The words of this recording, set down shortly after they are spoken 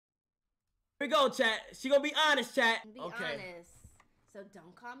Here we go, chat. She gonna be honest, chat. Be honest. So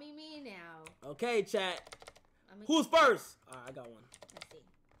don't call me mean now. Okay, chat. Who's first? Alright, I got one. Let's see.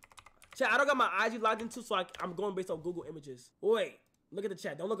 Chat, I don't got my IG logged into, so I'm going based on Google Images. Wait, look at the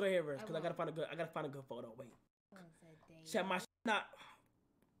chat. Don't look right here first, because I gotta find a good photo. Wait. Chat, my not.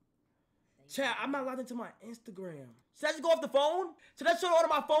 Chat, I'm not logged into my Instagram. Should I just go off the phone? Should I show it on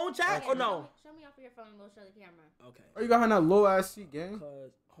my phone, chat, or no? Show me off of your phone and we'll show the camera. Okay. Oh, you got her in that low ass seat, gang?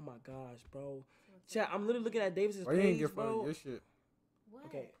 Cause, oh my gosh, bro. Chat, I'm literally looking at Davis's Why you ain't page, get bro. your shit? What?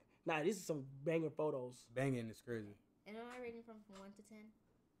 Okay. Nah, these are some banger photos. Banging is crazy. And am I rating from 1 to 10?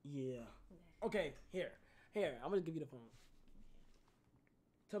 Yeah. Okay, here. I'm gonna give you the phone.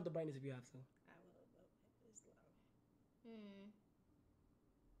 Tell them the brightness if you have to. I will, but it's low.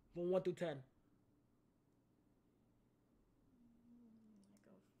 From 1 through 10. I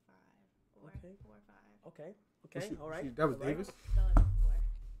go 5. 4. Okay. 4 or 5. Okay. All right. That was Davis? Go with 4.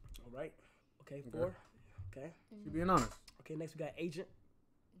 All right. Okay, 4. Okay. She being honest. Okay, next we got Agent.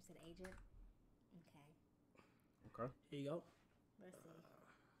 You said Agent? Okay. Okay. Here you go. Let's see.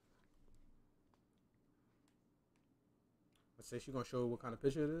 Let's say she gonna show what kind of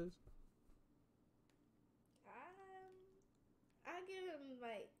picture it is. I'll give him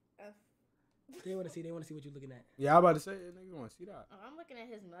like a. They want to see what you're looking at. Yeah, I'm about to say, nigga, want to see that. Oh, I'm looking at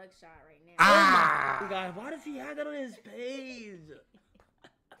his mugshot right now. Oh my God, why does he have that on his page?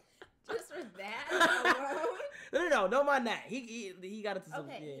 Just for that alone? No, don't mind that. He got it to some.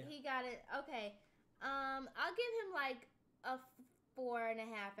 Okay, Yeah. he got it. Okay. I'll give him like a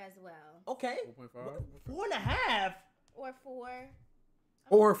 4.5 as well. Okay. 4.5. 4.5. Or 4.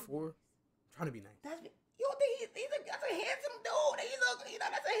 Or 4. Trying to be nice. You don't think that's a handsome dude?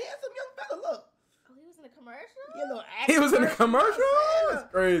 That's a handsome young fella. Look. Oh, he was in a commercial? You know, He was in a commercial?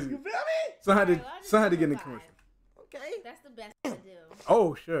 That's crazy. You feel me? Son had Alright, to get in the 5. commercial. Okay. That's the best to do.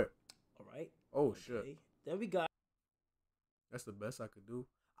 Oh, shit. All right. Oh, shit. Then we got. That's the best I could do.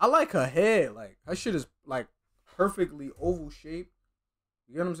 I like her head. Like, her shit is, like, perfectly oval shaped.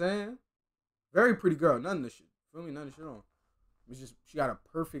 You get what I'm saying? Very pretty girl. None of this shit. Feel me? None of this shit on. It's just, she got a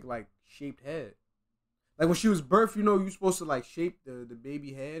perfect, like, shaped head. Like, when she was birthed, you know, you supposed to, like, shape the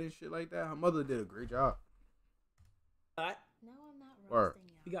baby head and shit like that. Her mother did a great job. All right. No, I'm not Word. roasting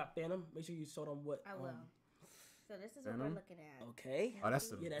y'all. We got Phantom. Make sure you show them what. I will. So this is what Phantom? we're looking at. Okay. Oh, that's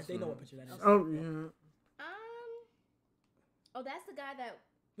the... Yeah, they know what picture that is. Oh, yeah. Oh, that's the guy that...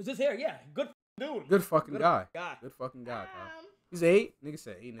 Was this here? Yeah. Good dude. Good fucking guy. guy. Good fucking guy, pal. Um, He's 8. Nigga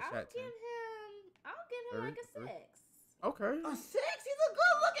said 8 in the I'll chat, give 10. him... I'll give him like a 6. Okay. A 6? He's a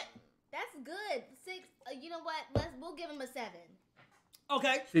good looking. That's good. 6. You know what? We'll give him a 7.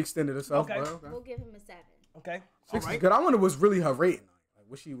 Okay. She extended herself. Okay. Well, okay. We'll give him a 7. Okay. 6 All is good. I wonder what's really her rating. Like,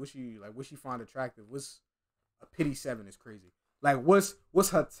 what she find attractive? What's a pity 7 is crazy. Like, what's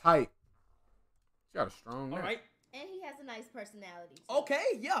her type? She got a strong neck. All right. And he has a nice personality. Too.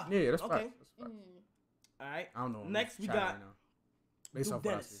 Okay. Yeah. Yeah, that's okay. fine. All right. I don't know. Next we got right now. Based Duke off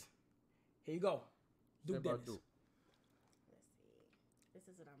what I Dennis. see. Here you go. Say Duke about Dennis. Duke. Let's see. This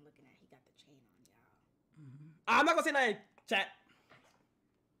is what I'm looking at. He got the chain on, y'all. I'm not gonna say nothing, chat.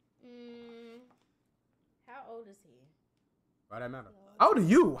 How old is he? Why that matter? How old are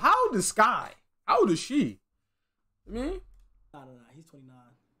you? How old is Sky? How old is she? I mean? No. He's 29.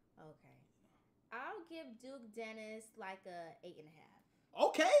 Okay. I'll give Duke Dennis like a 8.5.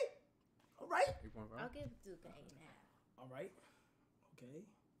 Okay. All right. 8.5. I'll give Duke an 8.5. All right. Okay.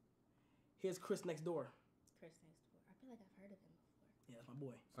 Here's Chris next door. Chris next door. I feel like I've heard of him before. Yeah, that's my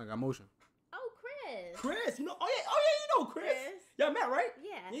boy. I got motion. Oh, Chris. Chris, you know? Oh yeah, you know Chris. Yeah, Matt, right?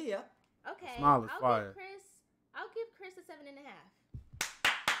 Yeah. Yeah. Okay. Smile is fire. I'll give Chris a 7.5.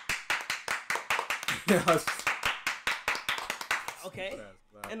 Yes. Okay.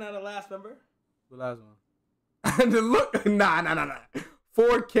 And now the last member. The last one. And then look, nah.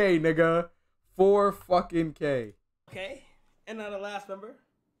 4K, nigga. 4 fucking K. Okay. And now the last member.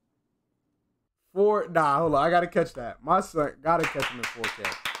 4. Nah, hold on. I gotta catch that. My son gotta catch him in 4K.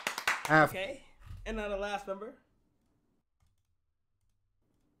 Half. Okay. And now the last member.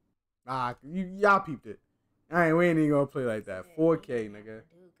 Nah, y'all peeped it. We ain't even gonna play like that. 4K, nigga.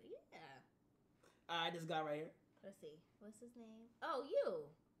 Yeah. All right, this guy right here. Let's see. What's his name? Oh, you.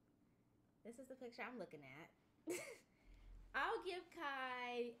 This is the picture I'm looking at. I'll give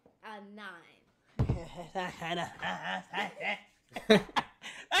Kai a 9.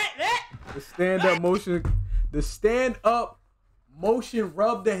 The stand up motion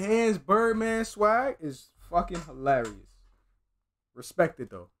rub the hands Birdman swag is fucking hilarious. Respect it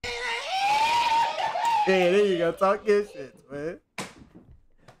though. Yeah, there you go. Talk your shit, man.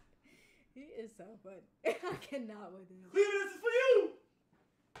 He is so funny. I cannot with him. This is for you.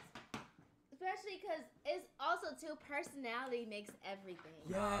 especially because it's also too personality makes everything.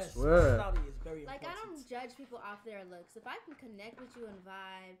 Yes, personality is very like important. I don't judge people off their looks. If I can connect with you and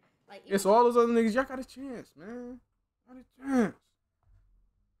vibe, like It's all those other niggas. Y'all got a chance, man. Got a chance.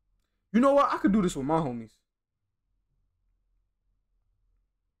 You know what? I could do this with my homies.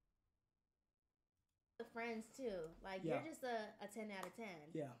 friends too. Like you're just a 10 out of 10.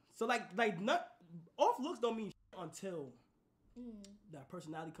 Yeah. So like not off looks don't mean until that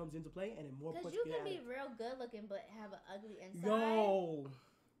personality comes into play, and then more. Because you can be real good looking but have an ugly inside. Yo,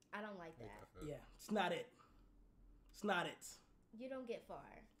 I don't like that. Yeah, it's not it. It's not it. You don't get far.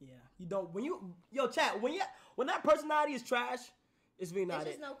 Yeah, you don't. Chat, when that personality is trash, it's really not it.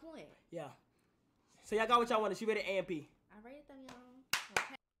 There's just no point. Yeah. So y'all got what y'all wanted. She rated AMP. I rated them, y'all.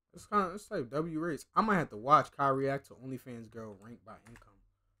 Okay. It's like W rates. I might have to watch Kai react to OnlyFans girl ranked by income.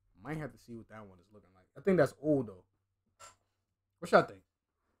 Might have to see what that one is looking like. I think that's old though. What y'all think?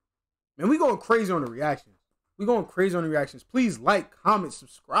 Man, we going crazy on the reactions. Please like, comment,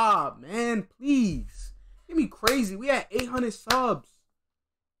 subscribe, man. Please. Get me crazy. We at 800 subs.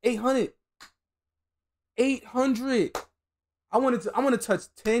 800. I want to touch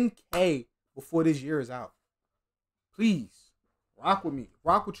 10K before this year is out. Please. Rock with me.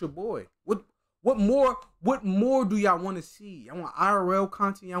 Rock with your boy. What more do y'all want to see? Y'all want IRL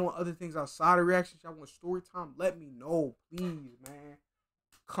content? Y'all want other things outside of reactions? Y'all want story time? Let me know, please, man.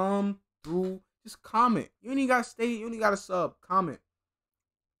 Come through. Just comment. You only gotta stay. You only gotta sub. Comment.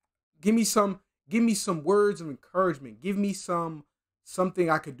 Give me some words of encouragement. Give me something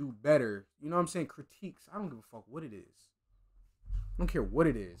I could do better. You know what I'm saying? Critiques. I don't give a fuck what it is. I don't care what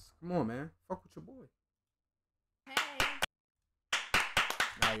it is. Come on, man. Fuck with your boy. Hey.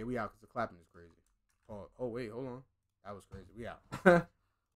 Nah, yeah, we out because the clapping is crazy. Oh, wait, hold on. That was crazy. We out.